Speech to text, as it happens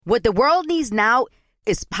What the world needs now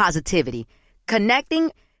is positivity.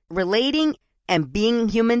 Connecting, relating, and being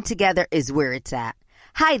human together is where it's at.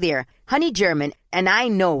 Hi there, Honey German, and I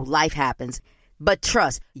know life happens, but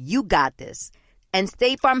trust, you got this. And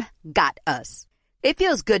State Farm got us. It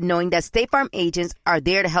feels good knowing that State Farm agents are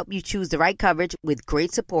there to help you choose the right coverage with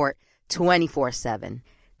great support 24/7.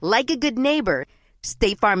 Like a good neighbor,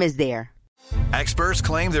 State Farm is there. Experts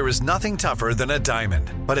claim there is nothing tougher than a diamond.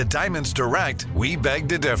 But at Diamonds Direct, we beg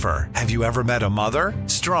to differ. Have you ever met a mother?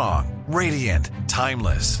 Strong, radiant,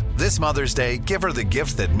 timeless. This Mother's Day, give her the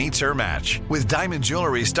gift that meets her match. With diamond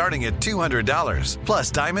jewelry starting at $200. Plus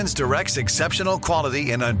Diamonds Direct's exceptional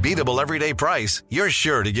quality and unbeatable everyday price, you're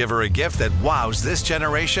sure to give her a gift that wows this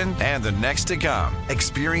generation and the next to come.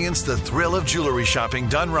 Experience the thrill of jewelry shopping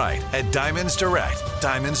done right at Diamonds Direct.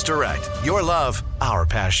 Diamonds Direct. Your love, our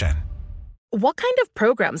passion. What kind of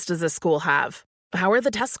programs does this school have? How are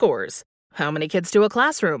the test scores? How many kids do a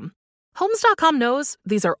classroom? Homes.com knows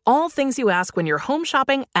these are all things you ask when you're home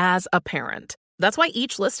shopping as a parent. That's why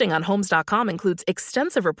each listing on Homes.com includes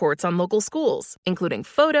extensive reports on local schools, including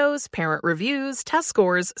photos, parent reviews, test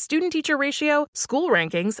scores, student-teacher ratio, school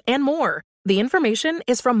rankings, and more. The information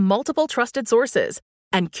is from multiple trusted sources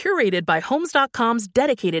and curated by Homes.com's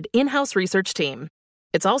dedicated in-house research team.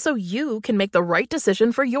 It's also you can make the right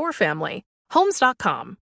decision for your family.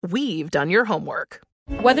 Homes.com. We've done your homework.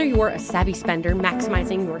 Whether you're a savvy spender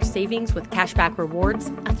maximizing your savings with cashback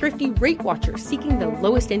rewards, a thrifty rate watcher seeking the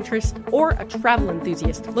lowest interest, or a travel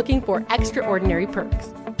enthusiast looking for extraordinary perks,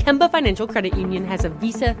 Kemba Financial Credit Union has a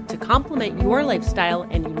visa to complement your lifestyle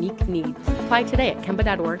and unique needs. Apply today at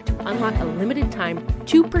Kemba.org to unlock a limited-time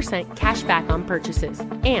 2% cash back on purchases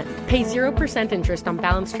and pay 0% interest on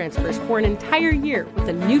balance transfers for an entire year with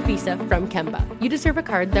a new visa from Kemba. You deserve a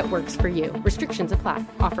card that works for you. Restrictions apply.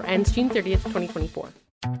 Offer ends June 30th, 2024.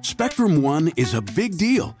 Spectrum One is a big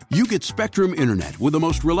deal. You get Spectrum Internet with the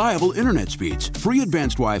most reliable internet speeds, free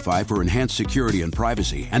advanced Wi-Fi for enhanced security and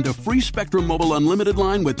privacy, and a free Spectrum Mobile Unlimited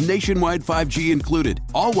line with nationwide 5G included,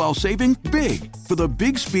 all while saving big. For the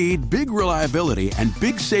big speed, big reliability, and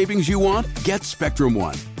big savings you want, get Spectrum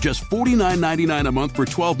One. Just $49.99 a month for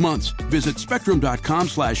 12 months. Visit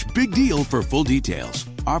spectrum.com/big deal for full details.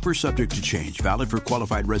 Offer subject to change. Valid for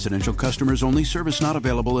qualified residential customers only. Service not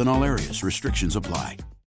available in all areas. Restrictions apply.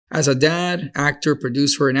 As a dad, actor,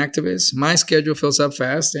 producer, and activist, my schedule fills up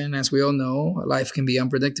fast, and as we all know, life can be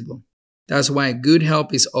unpredictable. That's why good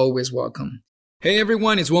help is always welcome. Hey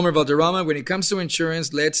everyone, it's Wilmer Valderrama. When it comes to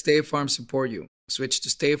insurance, let State Farm support you. Switch to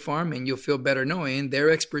State Farm and you'll feel better knowing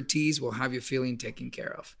their expertise will have you feeling taken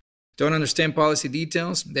care of. Don't understand policy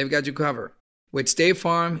details? They've got you covered. With State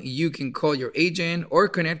Farm, you can call your agent or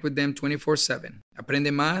connect with them 24/7.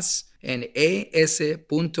 Aprende más en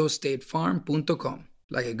es.statefarm.com.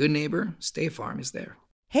 Like a good neighbor, State Farm is there.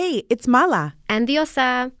 Hey, it's Mala. And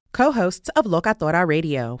Diosa. Co-hosts of Locatora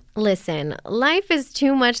Radio. Listen, life is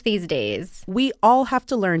too much these days. We all have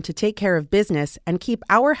to learn to take care of business and keep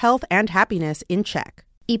our health and happiness in check.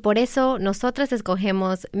 Y por eso, nosotras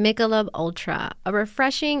escogemos Michelob Ultra, a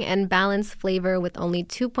refreshing and balanced flavor with only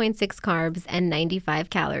 2.6 carbs and 95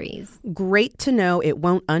 calories. Great to know it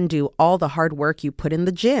won't undo all the hard work you put in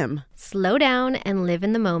the gym. Slow down and live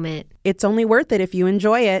in the moment. It's only worth it if you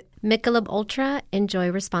enjoy it. Michelob Ultra, enjoy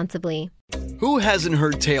responsibly. Who hasn't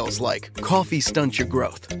heard tales like coffee stunts your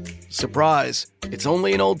growth? Surprise, it's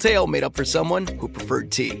only an old tale made up for someone who preferred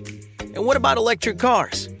tea. And what about electric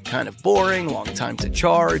cars? Kind of boring, long time to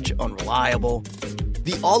charge, unreliable.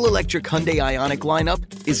 The all-electric Hyundai Ioniq lineup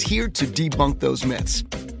is here to debunk those myths.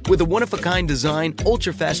 With a one-of-a-kind design,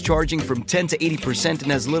 ultra-fast charging from 10 to 80%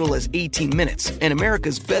 in as little as 18 minutes, and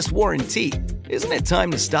America's best warranty, isn't it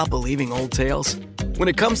time to stop believing old tales? When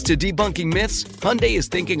it comes to debunking myths, Hyundai is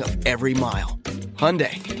thinking of every mile.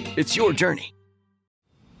 Hyundai, it's your journey.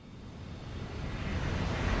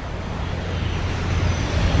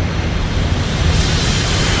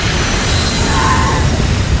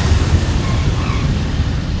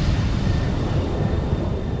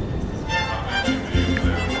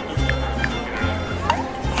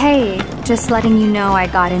 Hey, just letting you know I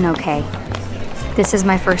got in okay. This is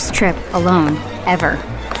my first trip alone, ever.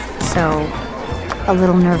 So, a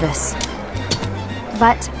little nervous.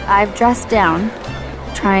 But I've dressed down,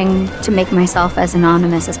 trying to make myself as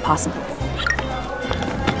anonymous as possible.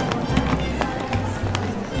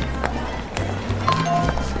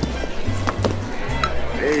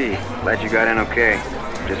 Hey, glad you got in okay.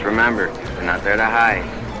 Just remember, we're not there to hide.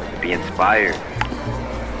 Be inspired.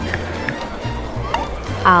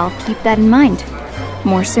 I'll keep that in mind.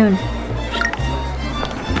 More soon.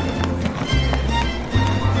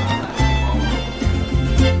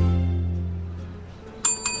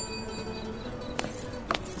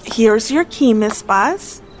 Here's your key, Miss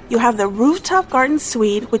Paz. You have the rooftop garden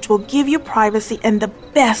suite, which will give you privacy and the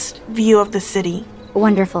best view of the city.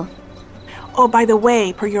 Wonderful. Oh, by the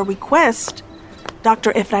way, per your request,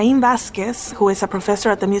 Dr. Efrain Vasquez, who is a professor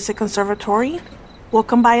at the Music Conservatory, will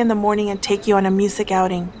come by in the morning and take you on a music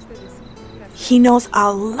outing. He knows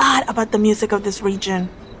a lot about the music of this region,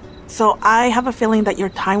 so I have a feeling that your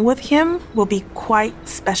time with him will be quite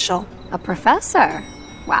special. A professor?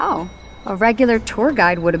 Wow. A regular tour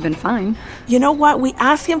guide would have been fine. You know what? We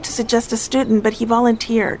asked him to suggest a student, but he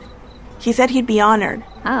volunteered. He said he'd be honored.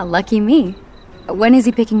 Ah, lucky me. When is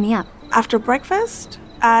he picking me up? After breakfast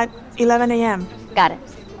at 11 a.m. Got it.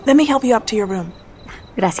 Let me help you up to your room.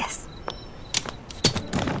 Gracias.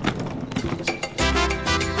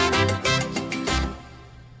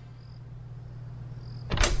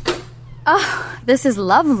 Oh, this is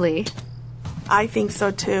lovely. I think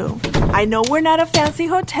so too. I know we're not a fancy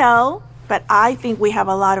hotel, but I think we have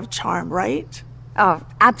a lot of charm, right? Oh,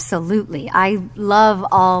 absolutely. I love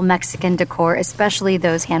all Mexican decor, especially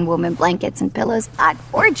those hand-woven blankets and pillows. Ah,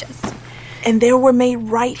 gorgeous. And they were made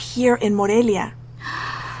right here in Morelia.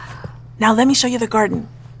 Now let me show you the garden.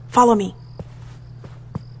 Follow me.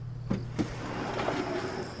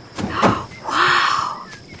 Wow.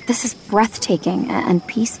 This is breathtaking and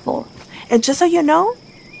peaceful. And just so you know,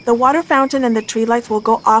 the water fountain and the tree lights will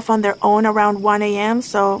go off on their own around 1 a.m.,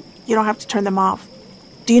 so you don't have to turn them off.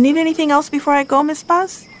 Do you need anything else before I go, Miss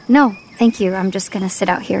Paz? No, thank you. I'm just going to sit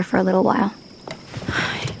out here for a little while.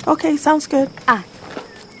 Okay, sounds good. Ah.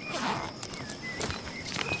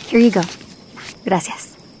 Here you go.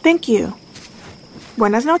 Gracias. Thank you.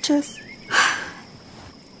 Buenas noches.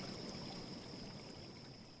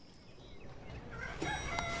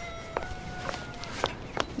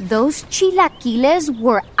 Those chilaquiles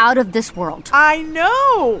were out of this world. I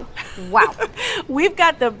know. Wow. We've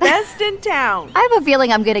got the best in town. I have a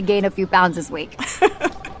feeling I'm going to gain a few pounds this week.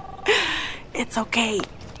 It's okay.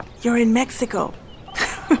 You're in Mexico.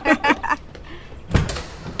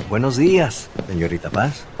 Buenos días, señorita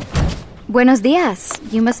Paz. Buenos días.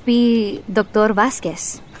 You must be Dr.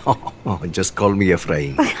 Vasquez. Oh, just call me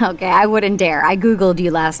Efrain. Okay, I wouldn't dare. I Googled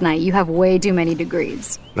you last night. You have way too many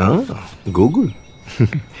degrees. Oh, Google.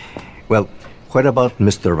 Well, what about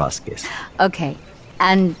Mr. Vasquez? Okay,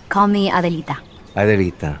 and call me Adelita.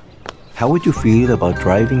 Adelita, how would you feel about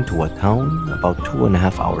driving to a town about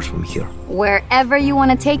 2.5 hours from here? Wherever you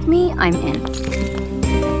want to take me, I'm in.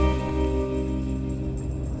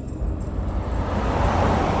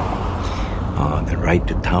 The ride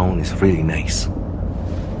to town is really nice.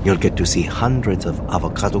 You'll get to see hundreds of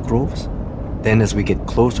avocado groves. Then as we get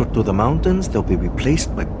closer to the mountains, they'll be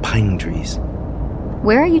replaced by pine trees.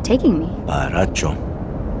 Where are you taking me? Paracho,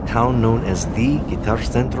 town known as the guitar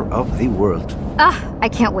center of the world. Ah, I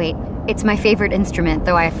can't wait. It's my favorite instrument,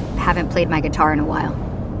 though I haven't played my guitar in a while.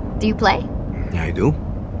 Do you play? I do.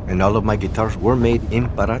 And all of my guitars were made in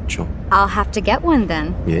Paracho. I'll have to get one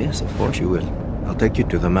then. Yes, of course you will. I'll take you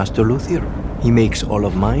to the master luthier. He makes all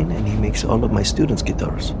of mine and he makes all of my students'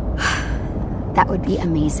 guitars. That would be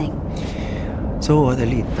amazing. So,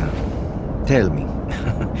 Adelita, tell me,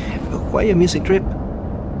 why a music trip?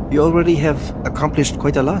 You already have accomplished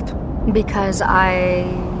quite a lot. Because I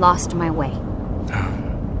lost my way.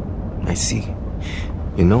 I see.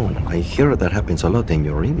 You know, I hear that happens a lot in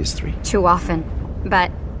your industry. Too often.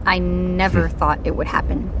 But I never thought it would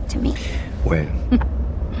happen to me. Well,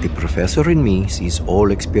 the professor in me sees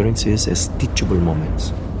all experiences as teachable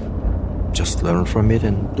moments. Just learn from it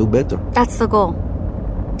and do better. That's the goal.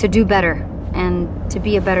 To do better. And to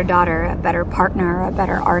be a better daughter, a better partner, a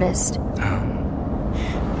better artist.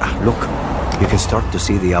 Look, you can start to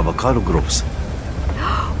see the avocado groves.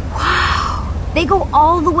 Wow! They go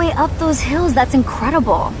all the way up those hills. That's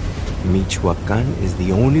incredible. Michoacan is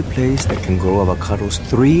the only place that can grow avocados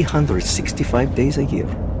 365 days a year.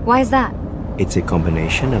 Why is that? It's a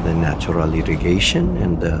combination of the natural irrigation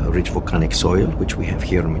and the rich volcanic soil which we have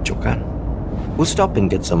here in Michoacan. We'll stop and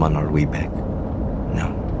get some on our way back.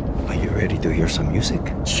 Now, are you ready to hear some music?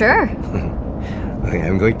 Sure. Okay,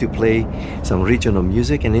 I'm going to play some regional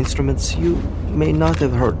music and instruments you may not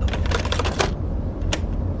have heard of.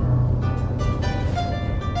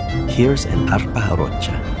 Here's an arpa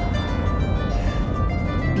jarocha.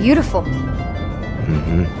 Beautiful.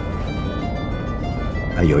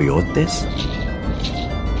 Ayoyotes.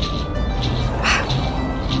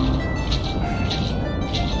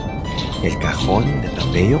 El cajón de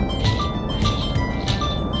tapeo.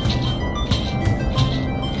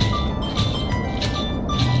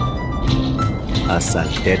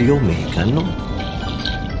 Asalterio mexicano.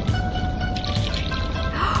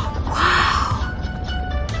 Wow.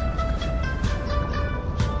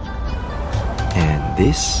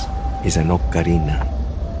 this is an ocarina.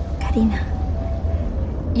 Ocarina.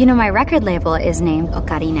 You know, my record label is named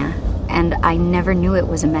Ocarina, and I never knew it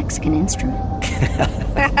was a Mexican instrument.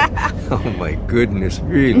 Oh my goodness,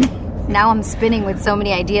 really? Now I'm spinning with so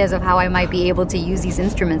many ideas of how I might be able to use these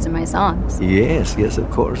instruments in my songs. Yes, of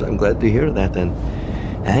course. I'm glad to hear that.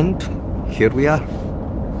 And here we are.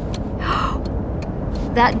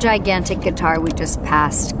 That gigantic guitar we just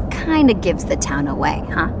passed kind of gives the town away,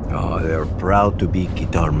 huh? Oh, they're proud to be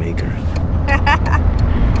guitar makers.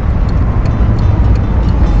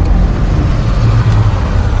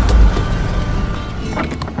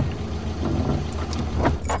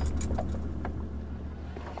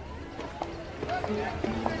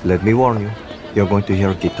 Let me warn you, you're going to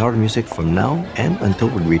hear guitar music from now and until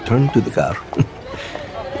we return to the car.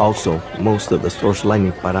 Also, most of the stores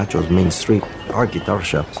lining Paracho's main street are guitar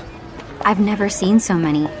shops. I've never seen so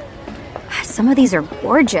many. Some of these are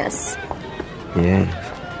gorgeous. Yes,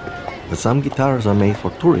 but some guitars are made for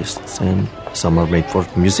tourists and some are made for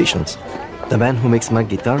musicians. The band who makes my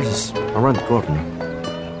guitars is around the corner.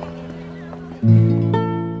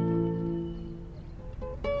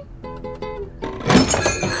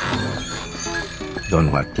 Don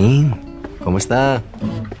Joaquín, ¿cómo está?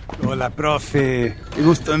 Hola, profe. Qué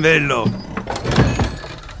gusto en verlo.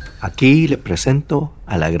 Aquí le presento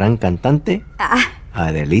a la gran cantante,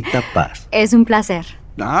 Adelita Paz. Es un placer.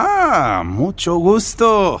 Mucho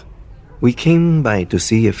gusto. We came by to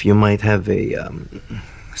see if you might have a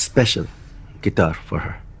special guitar for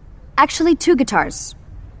her. Actually, 2 guitars.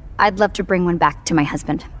 I'd love to bring one back to my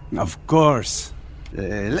husband. Of course.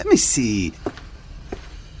 Let me see.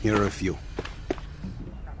 Here are a few.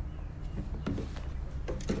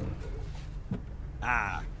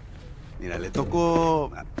 Mira, le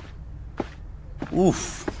tocó...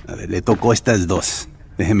 a ver, le tocó estas 2.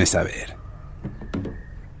 Déjeme saber.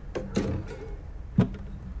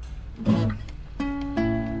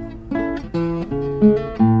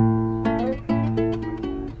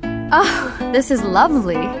 Oh, this is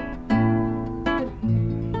lovely.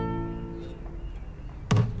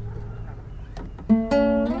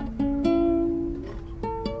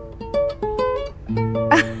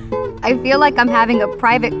 I feel like I'm having a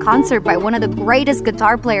private concert by one of the greatest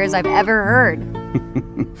guitar players I've ever heard.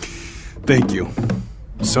 Thank you.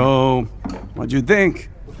 So, what'd you think?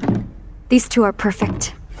 These 2 are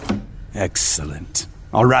perfect. Excellent.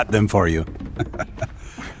 I'll wrap them for you.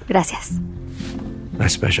 Gracias. A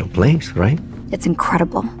special place, right? It's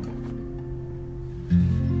incredible.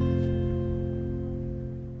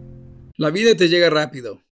 La vida te llega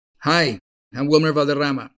rápido. Hi, I'm Wilmer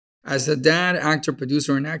Valderrama. As a dad, actor,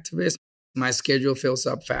 producer, and activist, my schedule fills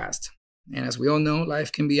up fast. And as we all know,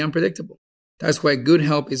 life can be unpredictable. That's why good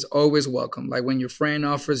help is always welcome, like when your friend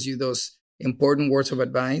offers you those important words of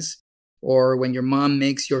advice, or when your mom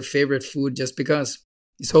makes your favorite food just because.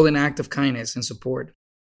 It's all an act of kindness and support.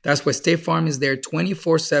 That's why State Farm is there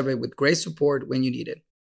 24/7 with great support when you need it.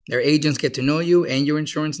 Their agents get to know you and your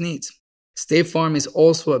insurance needs. State Farm is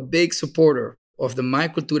also a big supporter of the My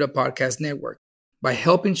Cultura Podcast Network by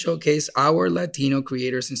helping showcase our Latino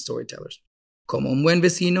creators and storytellers. Como un buen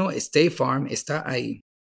vecino, State Farm está ahí.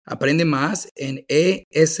 Aprende más en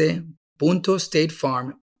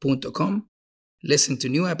es.statefarm.com. Listen to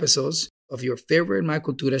new episodes of your favorite My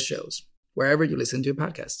Cultura shows, wherever you listen to your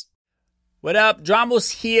podcasts. What up?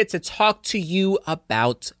 Dramos here to talk to you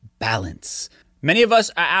about balance. Many of us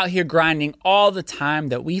are out here grinding all the time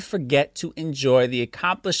that we forget to enjoy the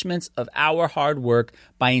accomplishments of our hard work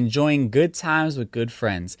by enjoying good times with good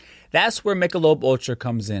friends. That's where Michelob Ultra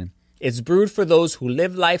comes in. It's brewed for those who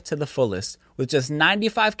live life to the fullest with just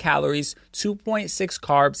 95 calories, 2.6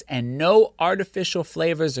 carbs, and no artificial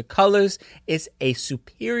flavors or colors. It's a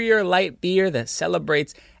superior light beer that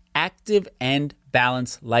celebrates active and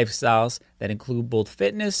balanced lifestyles that include both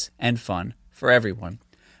fitness and fun for everyone.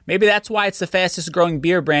 Maybe that's why it's the fastest growing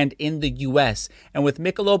beer brand in the U.S. And with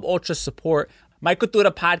Michelob Ultra support, My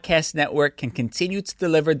Cultura Podcast Network can continue to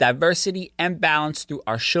deliver diversity and balance through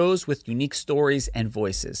our shows with unique stories and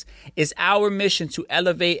voices. It's our mission to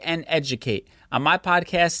elevate and educate. On my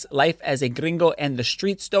podcast, Life as a Gringo and the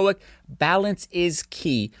Street Stoic, balance is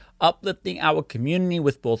key, uplifting our community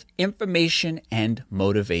with both information and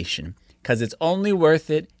motivation. Because it's only worth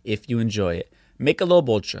it if you enjoy it. Michelob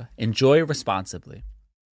Ultra. Enjoy responsibly.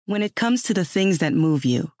 When it comes to the things that move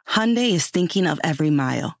you, Hyundai is thinking of every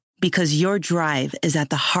mile because your drive is at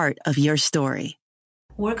the heart of your story.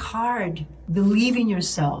 Work hard. Believe in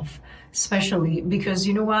yourself, especially because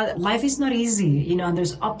you know what? Life is not easy, and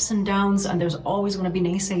there's ups and downs, and there's always going to be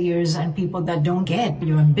naysayers and people that don't get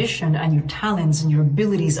your ambition and your talents and your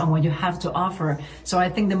abilities and what you have to offer. So I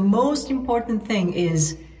think the most important thing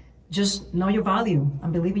is just know your value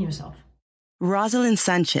and believe in yourself. Rosalind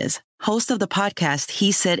Sanchez, host of the podcast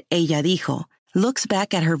He Said, Ella Dijo, looks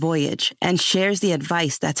back at her voyage and shares the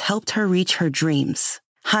advice that's helped her reach her dreams.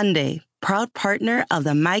 Hyundai, proud partner of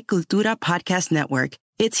the My Cultura podcast network.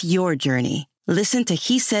 It's your journey. Listen to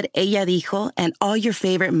He Said, Ella Dijo and all your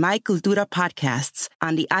favorite My Cultura podcasts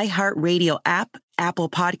on the iHeartRadio app, Apple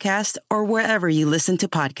Podcasts, or wherever you listen to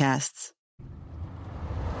podcasts.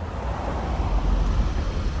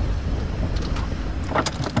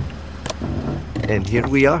 And here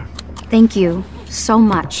we are. Thank you so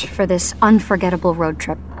much for this unforgettable road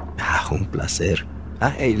trip. Un placer.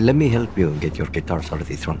 Hey, let me help you get your guitars out of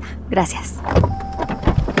the trunk. Gracias.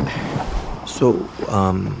 So,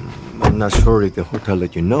 I'm not sure if the hotel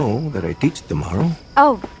let you know that I teach tomorrow.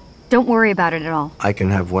 Oh, don't worry about it at all. I can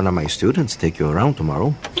have one of my students take you around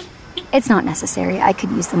tomorrow. It's not necessary. I could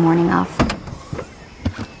use the morning off.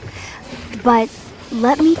 But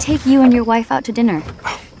let me take you and your wife out to dinner.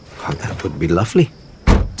 Oh, that would be lovely.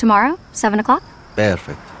 Tomorrow, 7 o'clock?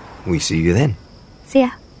 Perfect. We see you then. See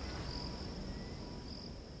ya.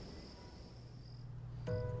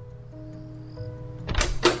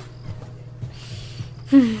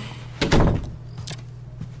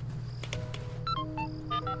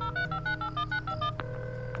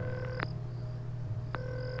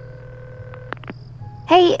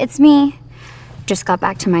 Hey, it's me. Just got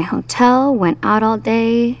back to my hotel, went out all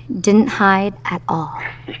day, didn't hide at all.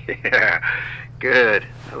 Yeah, good.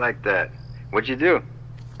 I like that. What'd you do?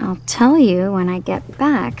 I'll tell you when I get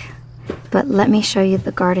back, but let me show you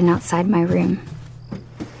the garden outside my room.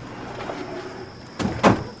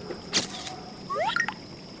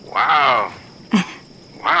 Wow.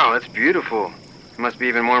 Wow, that's beautiful. It must be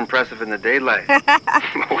even more impressive in the daylight.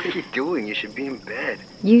 What are you doing? You should be in bed.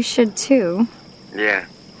 You should too. Yeah.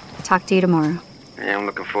 Talk to you tomorrow. Yeah, I'm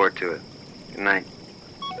looking forward to it. Good night.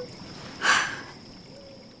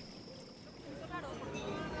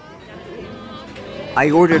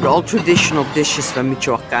 I ordered all traditional dishes from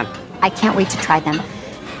Michoacan. I can't wait to try them.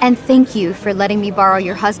 And thank you for letting me borrow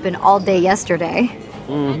your husband all day yesterday.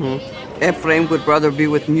 Mm-hmm. Efrain would rather be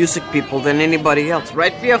with music people than anybody else,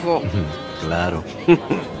 right, viejo? Claro.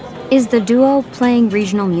 Is the duo playing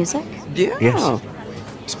regional music? Yeah. Yes.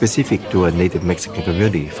 Specific to a native Mexican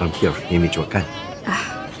community from here in Michoacan.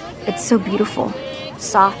 It's so beautiful.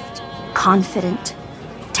 Soft, confident,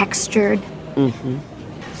 textured. Mm-hmm.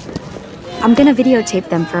 I'm gonna videotape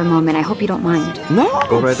them for a moment. I hope you don't mind. No.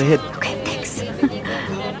 Go right ahead. Okay, thanks.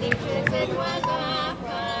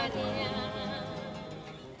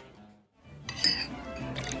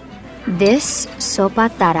 This sopa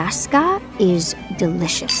tarasca is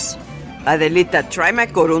delicious. Adelita, try my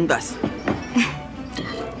corundas.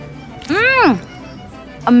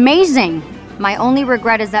 Amazing. My only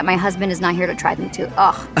regret is that my husband is not here to try them too.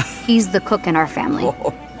 Ugh, he's the cook in our family.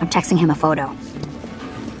 I'm texting him a photo.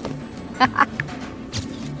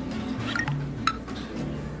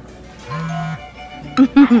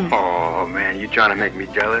 Oh, man, you trying to make me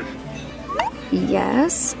jealous?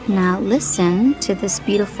 Yes. Now listen to this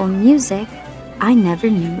beautiful music I never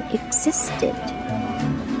knew existed.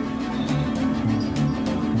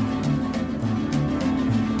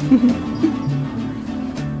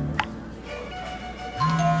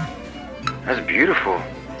 That's beautiful.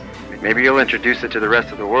 Maybe you'll introduce it to the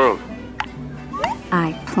rest of the world.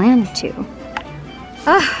 I plan to.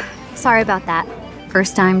 Ugh, sorry about that.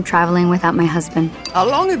 First time traveling without my husband. How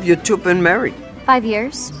long have you two been married? 5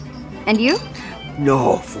 years. And you?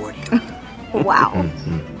 No, 40. Wow.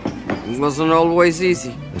 It wasn't always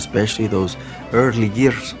easy. Especially those early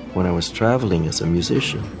years when I was traveling as a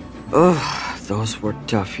musician. Ugh, those were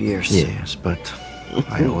tough years. Yes, but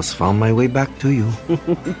I always found my way back to you.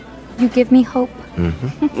 You give me hope.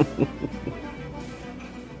 Mm-hmm.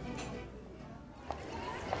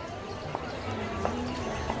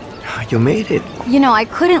 You made it. You know, I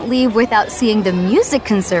couldn't leave without seeing the music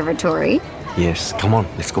conservatory. Yes, come on,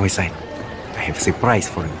 let's go inside. I have a surprise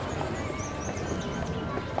for you.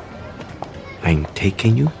 I'm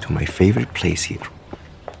taking you to my favorite place here.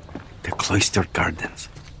 The Cloister Gardens.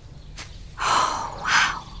 Oh,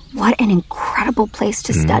 wow. What an incredible place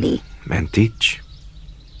to study. And teach.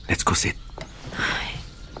 Let's go sit.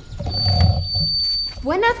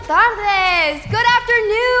 Buenas tardes. Good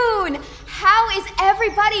afternoon. How is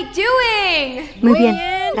everybody doing? Muy bien.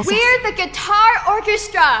 Gracias. We're the Guitar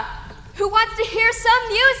Orchestra. Who wants to hear some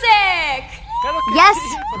music? Yes,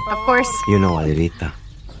 of course. You know, Adelita,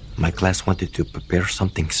 my class wanted to prepare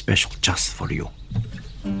something special just for you.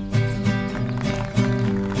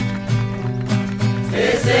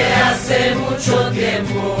 Desde hace mucho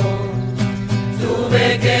tiempo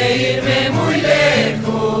tuve que irme muy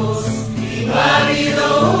lejos y no ha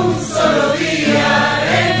habido un solo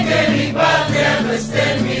día en que mi patria no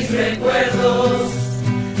esté en mis recuerdos.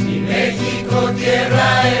 Mi México,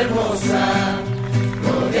 tierra hermosa,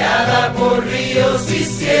 rodeada por ríos y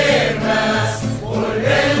sierras,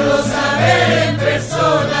 volverlos a ver en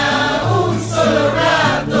persona un solo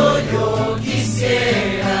rato yo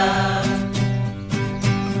quisiera.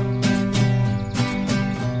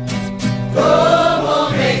 Como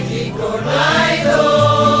México no hay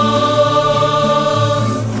dos,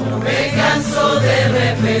 no me canso de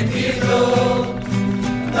repetirlo,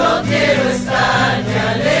 no quiero estar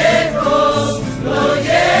ya lejos, lo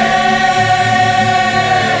llevo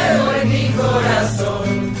en mi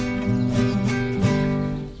corazón.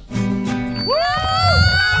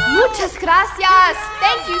 Muchas gracias.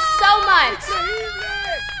 Thank you so much.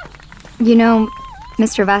 You know,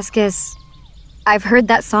 Mr. Vasquez, I've heard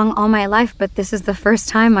that song all my life, but this is the first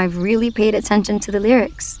time I've really paid attention to the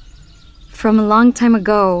lyrics. From a long time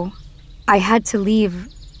ago, I had to leave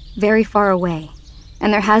very far away,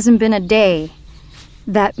 and there hasn't been a day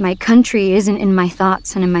that my country isn't in my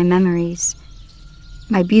thoughts and in my memories.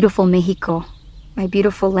 My beautiful Mexico, my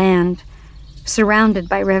beautiful land, surrounded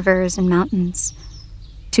by rivers and mountains.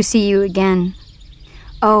 To see you again,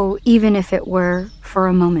 oh, even if it were for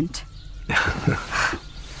a moment.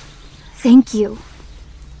 Thank you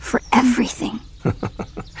for everything.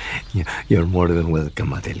 You're more than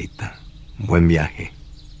welcome, Adelita. Buen viaje.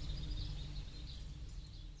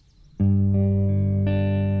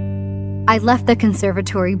 I left the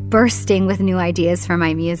conservatory bursting with new ideas for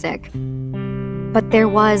my music. But there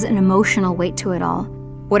was an emotional weight to it all.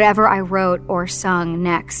 Whatever I wrote or sung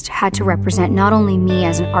next had to represent not only me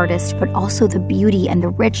as an artist, but also the beauty and the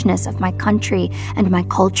richness of my country and my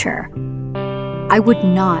culture. I would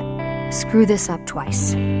not screw this up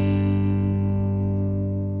twice.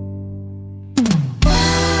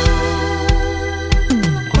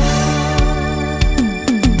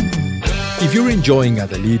 If you're enjoying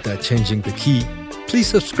Adelita Changing the Key, please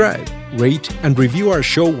subscribe, rate, and review our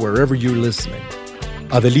show wherever you're listening.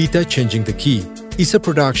 Adelita Changing the Key is a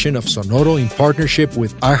production of Sonoro in partnership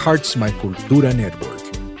with iHeart's My Cultura network.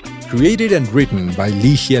 Created and written by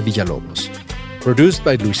Ligia Villalobos. Produced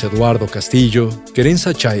by Luis Eduardo Castillo,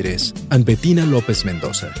 Querenza Chaires, and Bettina Lopez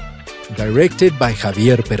Mendoza. Directed by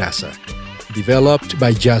Javier Peraza. Developed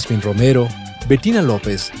by Jasmine Romero, Bettina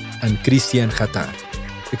Lopez, and Christian Hatar.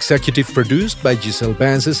 Executive produced by Giselle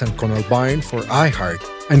Bances and Conal Byrne for iHeart,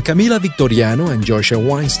 and Camila Victoriano and Joshua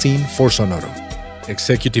Weinstein for Sonoro.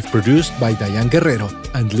 Executive produced by Diane Guerrero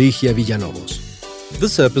and Ligia Villalobos.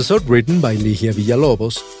 This episode written by Ligia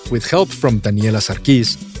Villalobos, with help from Daniela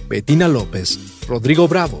Sarkis, Bettina Lopez, Rodrigo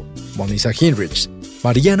Bravo, Monisa Hinrichs,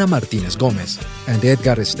 Mariana Martinez Gomez, and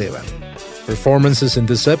Edgar Esteban. Performances in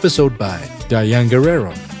this episode by Diane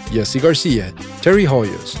Guerrero, Jesse Garcia, Terry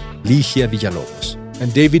Hoyos, Ligia Villalobos,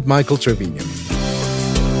 and David Michael Trevino.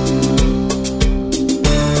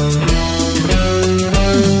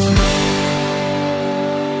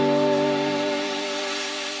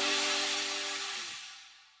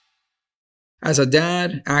 As a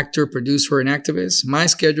dad, actor, producer, and activist, my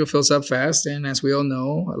schedule fills up fast, and as we all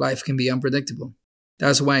know, life can be unpredictable.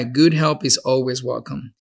 That's why good help is always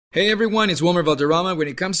welcome. Hey everyone, it's Wilmer Valderrama. When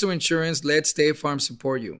it comes to insurance, let State Farm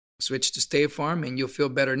support you. Switch to State Farm and you'll feel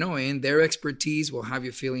better knowing their expertise will have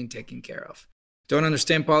you feeling taken care of. Don't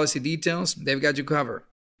understand policy details? They've got you covered.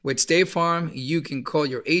 With State Farm, you can call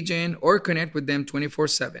your agent or connect with them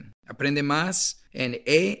 24/7. Aprende más en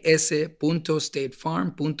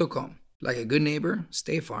es.statefarm.com. Like a good neighbor,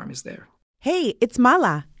 State Farm is there. Hey, it's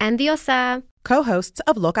Mala. And Diosa. Co-hosts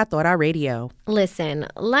of Locatora Radio. Listen,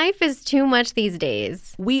 life is too much these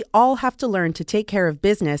days. We all have to learn to take care of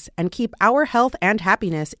business and keep our health and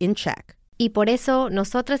happiness in check. Y por eso,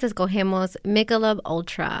 nosotras escogemos Michelob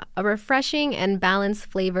Ultra, a refreshing and balanced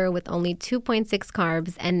flavor with only 2.6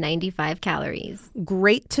 carbs and 95 calories.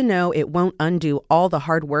 Great to know it won't undo all the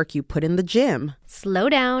hard work you put in the gym. Slow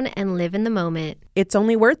down and live in the moment. It's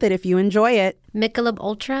only worth it if you enjoy it. Michelob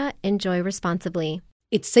Ultra, enjoy responsibly.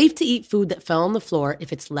 It's safe to eat food that fell on the floor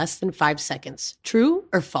if it's less than 5 seconds. True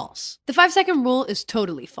or false? The 5-second rule is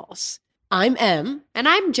totally false. I'm Em. And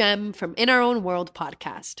I'm Jem from In Our Own World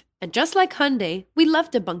podcast. And just like Hyundai, we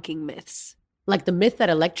love debunking myths. Like the myth that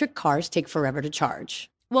electric cars take forever to charge.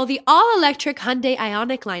 Well, the all-electric Hyundai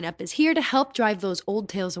Ioniq lineup is here to help drive those old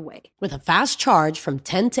tales away. With a fast charge from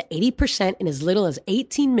 10 to 80% in as little as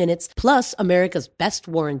 18 minutes, plus America's best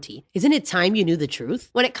warranty. Isn't it time you knew the truth?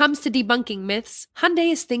 When it comes to debunking myths, Hyundai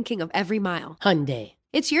is thinking of every mile. Hyundai.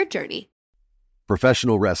 It's your journey.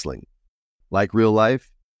 Professional wrestling, like real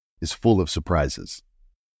life, is full of surprises.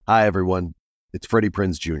 Hi, everyone. It's Freddie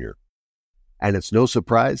Prinze Jr. And it's no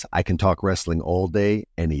surprise I can talk wrestling all day,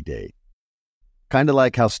 any day. Kind of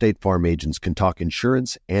like how State Farm agents can talk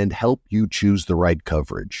insurance and help you choose the right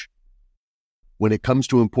coverage. When it comes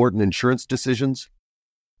to important insurance decisions,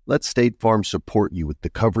 let State Farm support you with the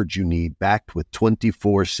coverage you need, backed with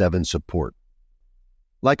 24/7 support.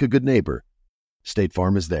 Like a good neighbor, State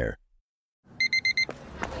Farm is there.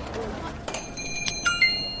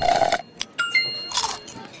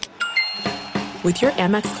 With your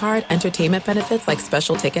Amex card, entertainment benefits like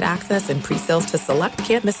special ticket access and pre-sales to select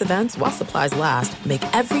can't-miss events while supplies last make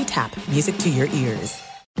every tap music to your ears.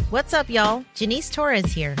 What's up, y'all? Janice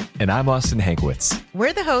Torres here. And I'm Austin Hankwitz.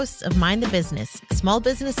 We're the hosts of Mind the Business, Small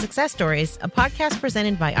Business Success Stories, a podcast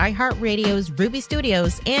presented by iHeartRadio's Ruby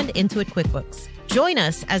Studios and Intuit QuickBooks. Join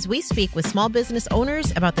us as we speak with small business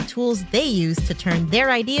owners about the tools they use to turn their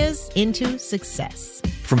ideas into success.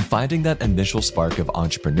 From finding that initial spark of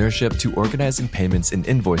entrepreneurship to organizing payments and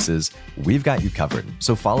invoices, we've got you covered.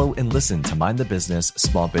 So follow and listen to Mind the Business,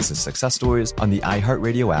 Small Business Success Stories on the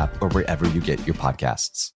iHeartRadio app or wherever you get your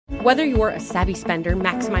podcasts. Whether you're a savvy spender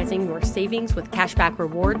maximizing your savings with cashback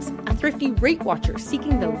rewards, a thrifty rate watcher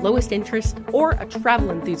seeking the lowest interest, or a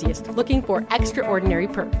travel enthusiast looking for extraordinary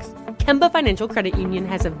perks, Kemba Financial Credit Union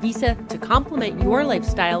has a visa to complement your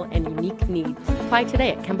lifestyle and unique needs. Apply today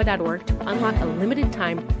at Kemba.org to unlock a limited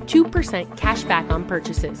time 2% cash back on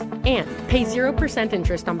purchases and pay 0%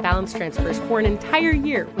 interest on balance transfers for an entire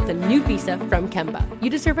year with a new visa from Kemba. You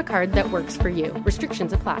deserve a card that works for you.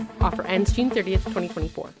 Restrictions apply. Offer ends June 30th,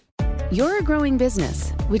 2024. You're a growing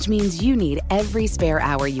business, which means you need every spare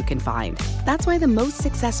hour you can find. That's why the most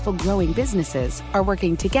successful growing businesses are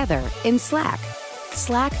working together in Slack.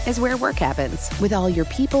 Slack is where work happens, with all your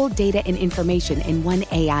people, data, and information in one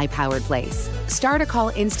AI-powered place. Start a call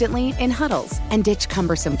instantly in huddles and ditch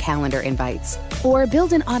cumbersome calendar invites. Or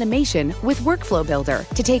build an automation with Workflow Builder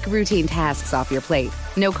to take routine tasks off your plate.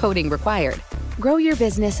 No coding required. Grow your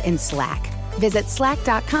business in Slack. Visit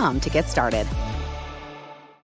slack.com to get started.